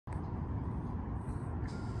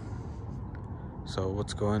So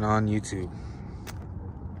what's going on YouTube?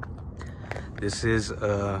 This is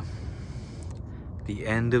the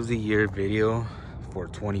end of the year video for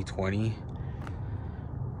 2020.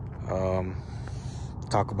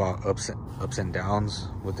 Talk about ups and downs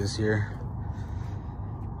with this year.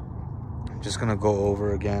 I'm just gonna go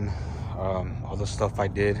over again all the stuff I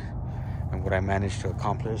did and what I managed to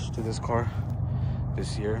accomplish to this car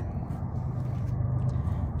this year.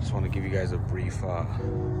 Just want to give you guys a brief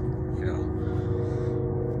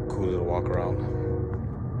cool little walk around.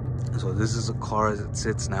 So this is a car as it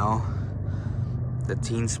sits now. The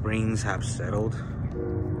teen springs have settled,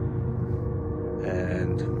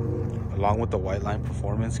 and along with the white line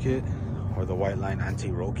performance kit or the white line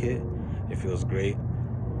anti-roll kit, it feels great.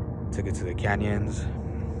 Took it to the canyons.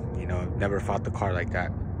 You know, never fought the car like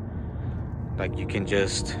that. Like, you can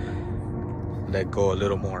just let go a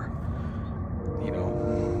little more, you know,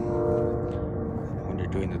 when you're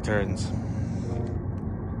doing the turns.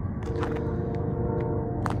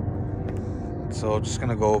 So just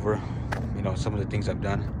gonna go over, you know, some of the things I've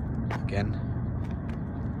done again,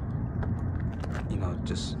 you know,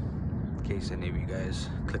 just in case any of you guys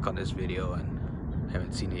click on this video and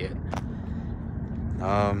haven't seen it yet.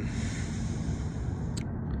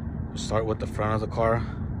 Start with the front of the car.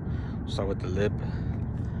 Start with the lip.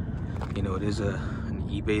 You know, it is an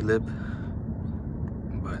eBay lip,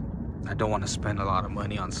 but I don't want to spend a lot of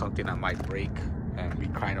money on something that might break and be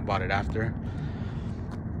crying about it after.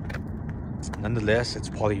 Nonetheless, it's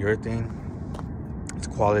polyurethane. It's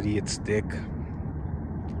quality, it's thick.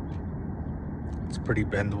 It's pretty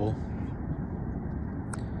bendable.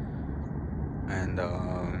 And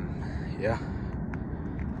yeah,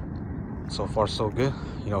 so far so good.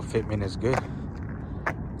 You know, fitment is good.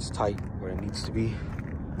 It's tight where it needs to be.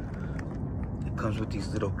 It comes with these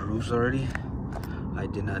little grooves already. I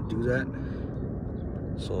did not do that,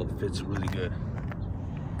 so it fits really good.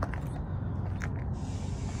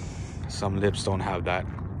 Some lips don't have that,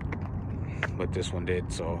 but this one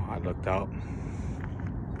did, so I lucked out.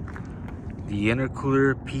 The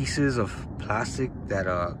intercooler pieces of plastic that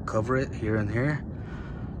cover it here and here,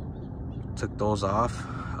 took those off.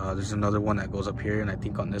 There's another one that goes up here, and I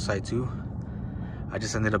think on this side too. I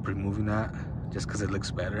just ended up removing that just because it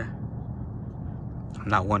looks better. I'm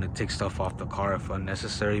not one to take stuff off the car if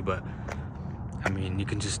unnecessary, but I mean, you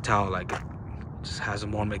can just tell, like, it just has a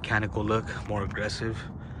more mechanical look, more aggressive.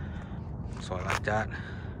 So I like that.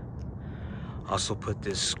 Also put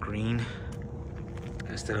this screen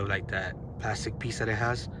instead of like that plastic piece that it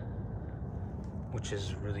has, which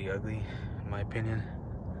is really ugly in my opinion.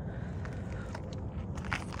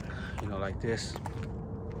 You know, like this,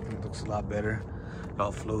 it looks a lot better. It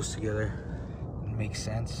all flows together. It makes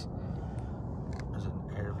sense. There's an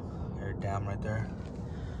air dam right there.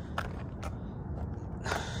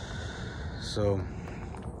 So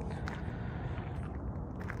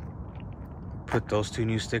put those two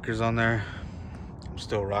new stickers on there. I'm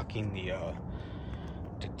still rocking the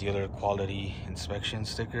dealer quality inspection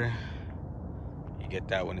sticker. You get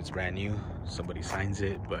that when it's brand new. Somebody signs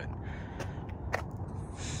it, but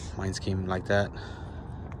mine's came like that.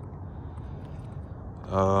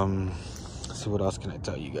 Let's see, what else can I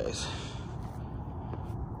tell you guys?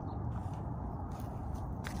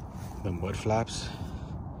 The mud flaps,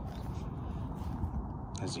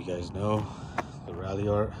 as you guys know, the rally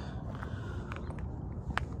art.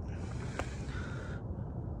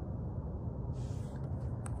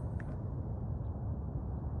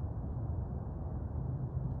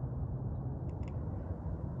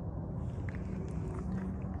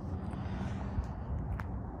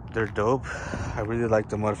 They're dope. I really like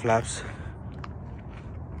the mud flaps.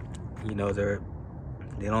 You know, they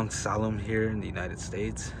don't sell them here in the United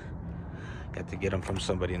States. You have to get them from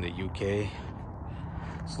somebody in the UK.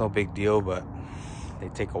 It's no big deal, but they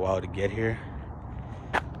take a while to get here.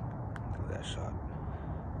 Look at that shot.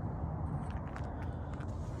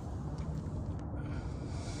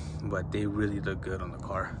 But they really look good on the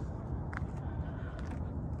car.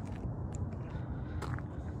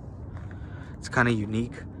 It's kind of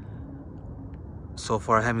unique. So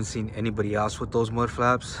far, I haven't seen anybody else with those mud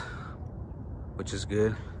flaps, which is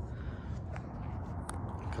good,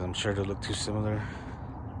 because I'm sure they look too similar.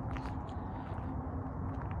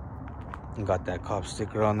 Got that cop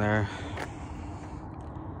sticker on there.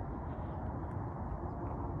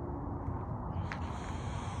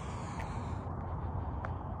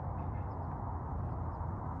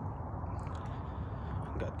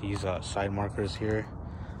 Got these side markers here.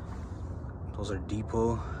 Those are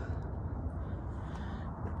depot.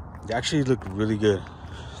 They actually look really good.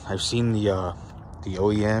 I've seen the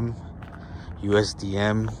OEM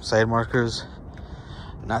USDM side markers.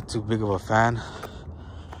 not too big of a fan.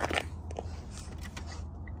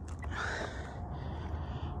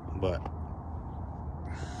 But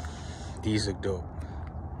these look dope.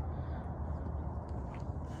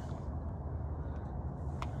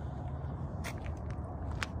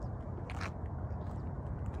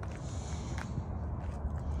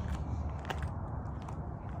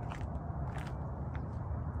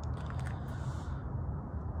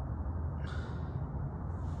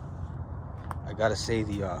 I gotta say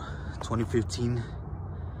the 2015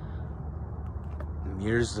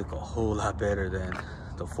 mirrors look a whole lot better than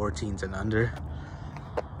the 14s and under.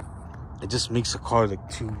 It just makes the car look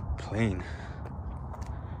too plain.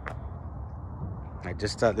 Like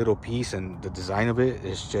just that little piece and the design of it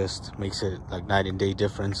is just makes it like night and day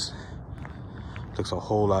difference. Looks a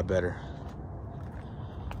whole lot better.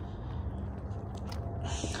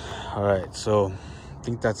 All right, so I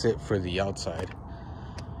think that's it for the outside.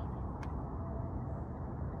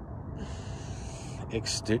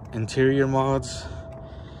 Interior mods.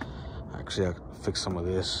 Actually, I fixed some of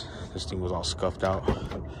this. This thing was all scuffed out.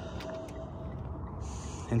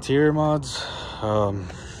 Interior mods,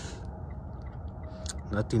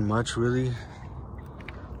 nothing much really.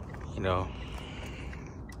 You know,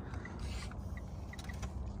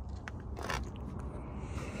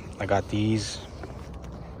 I got these.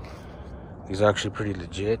 These are actually pretty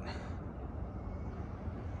legit.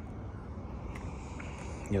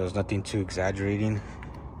 You know, there's nothing too exaggerating.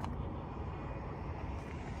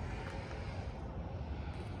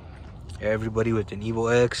 Everybody with an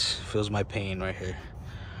EVO X feels my pain right here.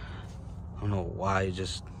 I don't know why it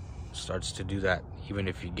just starts to do that, even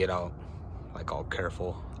if you get out like all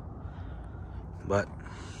careful. But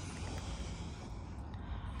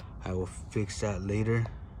I will fix that later.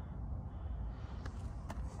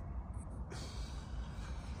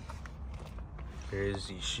 Here's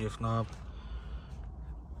the shift knob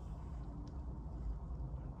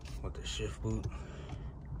with the shift boot.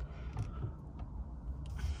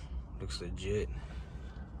 Looks legit.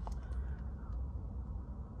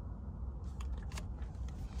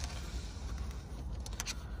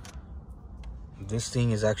 This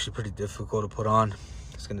thing is actually pretty difficult to put on.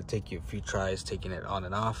 It's gonna take you a few tries taking it on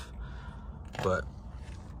and off, but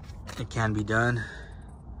it can be done.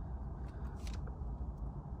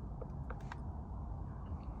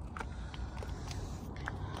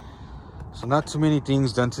 So not too many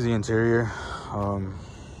things done to the interior.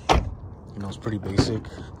 You know, it's pretty basic.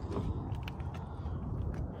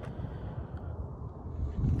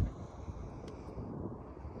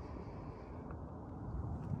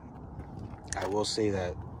 I will say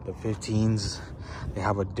that the 15s, they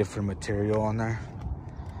have a different material on there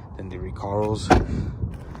than the Recaros.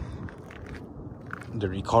 The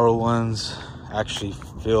Recaro ones actually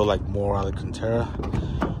feel like more Alcantara.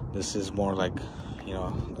 This is more like, you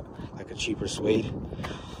know, like a cheaper suede.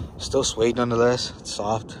 Still suede nonetheless. It's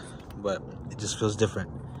soft, but it just feels different.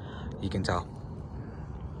 You can tell.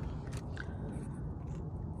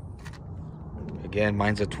 Again,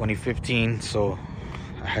 mine's a 2015, so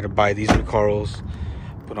I had to buy these Recaros,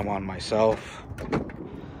 put them on myself.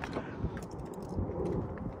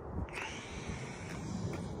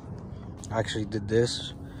 I actually did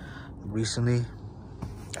this recently.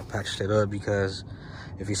 I patched it up because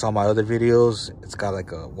if you saw my other videos, it's got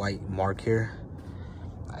like a white mark here.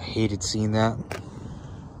 I hated seeing that.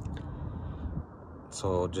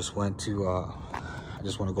 So just went to, I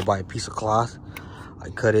just want to go buy a piece of cloth. I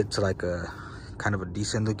cut it to like a kind of a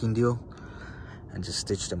decent looking deal and just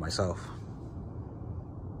stitched it myself.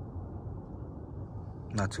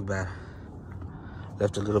 Not too bad.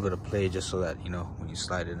 Left a little bit of play just so that, you know, when you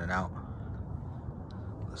slide in and out.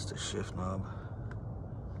 That's the shift knob.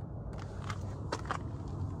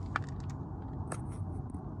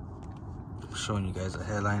 I'm showing you guys the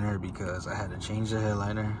headliner because I had to change the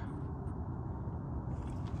headliner.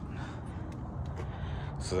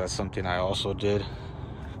 So that's something I also did.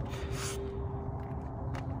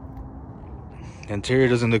 The interior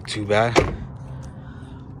doesn't look too bad.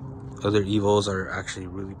 Other EVOs are actually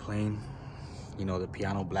really plain. You know, the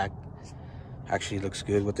piano black actually looks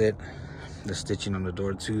good with it. The stitching on the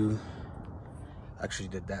door too. Actually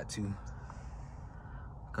did that too.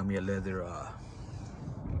 Got me a leather, I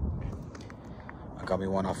got me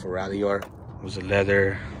one off of Rally Art. It was a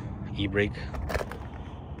leather e-brake.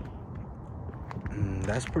 And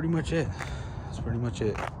that's pretty much it. That's pretty much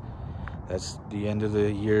it. That's the end of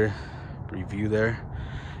the year review there.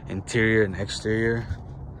 Interior and exterior.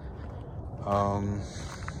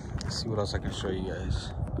 Let's see what else I can show you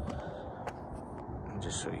guys. I'll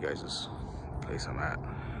just show you guys this place I'm at.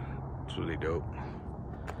 It's really dope.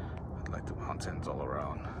 I like the mountains all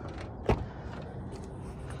around.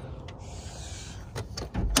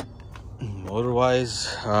 Motor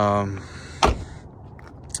wise, I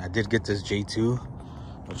did get this J2,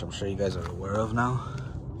 which I'm sure you guys are aware of now.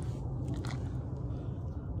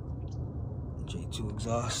 J2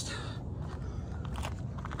 exhaust.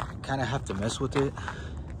 Kind of have to mess with it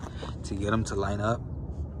to get them to line up.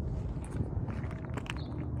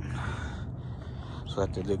 So I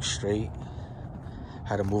have to look straight.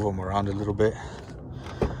 Had to move them around a little bit.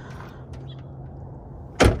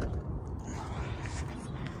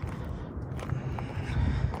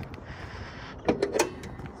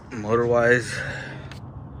 Motor wise,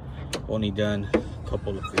 only done a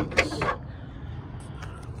couple of things.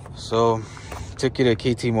 So took it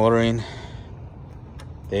to KT Motoring.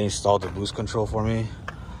 They installed the boost control for me.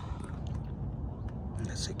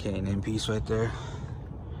 That's a K&N piece right there.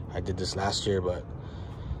 I did this last year, but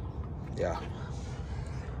yeah,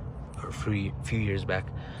 or a few years back.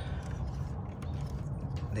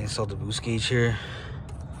 They installed the boost gauge here.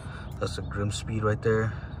 That's the Grim speed right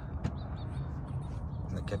there.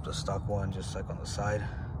 And they kept the stock one just like on the side.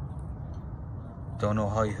 Don't know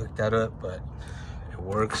how you hook that up, but it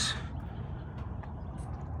works.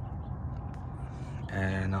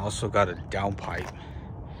 And I also got a downpipe.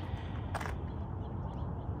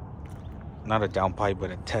 Not a downpipe,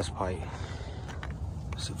 but a test pipe.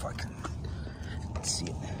 Let's see if I can see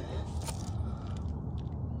it.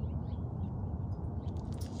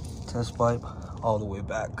 Test pipe all the way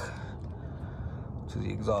back to the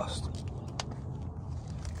exhaust.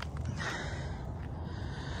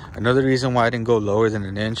 Another reason why I didn't go lower than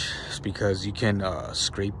an inch is because you can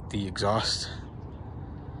scrape the exhaust,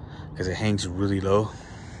 because it hangs really low.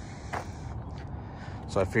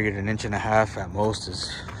 So I figured 1.5 inches at most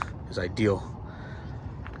is ideal.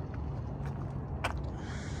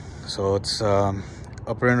 So it's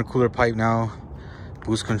upper intercooler pipe now,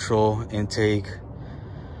 boost control, intake,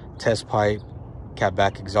 test pipe, cat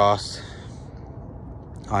back exhaust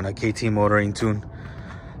on a KT Motoring tune,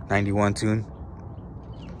 91 tune.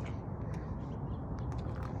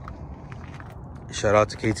 Shout out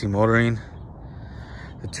to KT Motoring.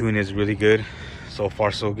 The tune is really good. So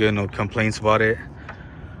far so good, no complaints about it.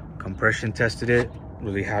 Compression tested it,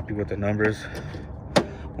 really happy with the numbers.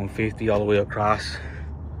 150 all the way across.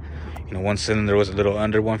 You know, one cylinder was a little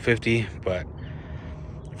under 150, but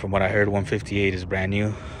from what I heard, 158 is brand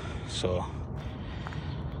new. So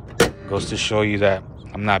goes to show you that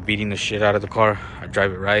I'm not beating the shit out of the car. I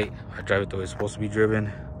drive it right. I drive it the way it's supposed to be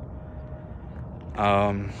driven.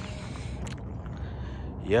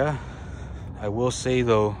 Yeah, I will say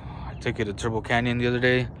though, I took it to Turbo Canyon the other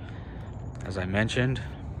day, as I mentioned,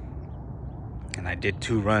 and I did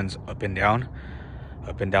 2 runs up and down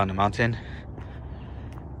the mountain,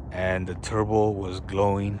 and the turbo was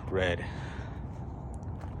glowing red.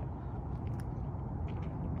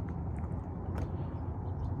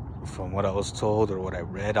 From what I was told, or what I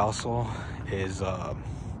read also, is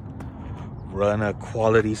run a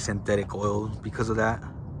quality synthetic oil because of that.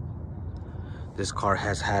 This car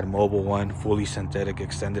has had Mobil 1 fully synthetic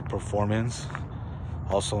extended performance,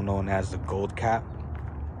 also known as the gold cap.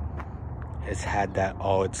 It's had that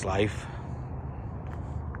all its life.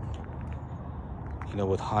 You know,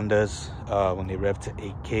 with Hondas, when they rev to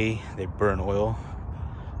 8K, they burn oil.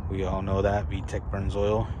 We all know that VTEC burns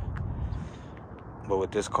oil. But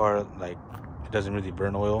with this car, like, it doesn't really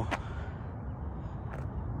burn oil.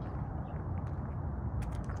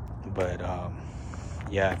 But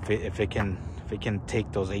yeah, if it can take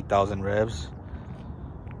those 8,000 revs,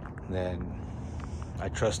 then I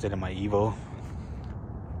trust it in my EVO.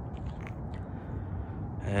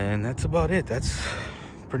 And that's about it. That's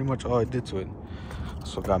pretty much all I did to it.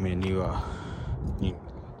 So got me a new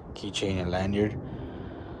keychain and lanyard.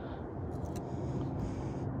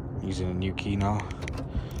 Using a new key now.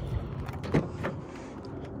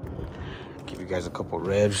 Give you guys a couple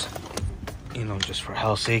revs, you know, just for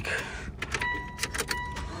hell's sake.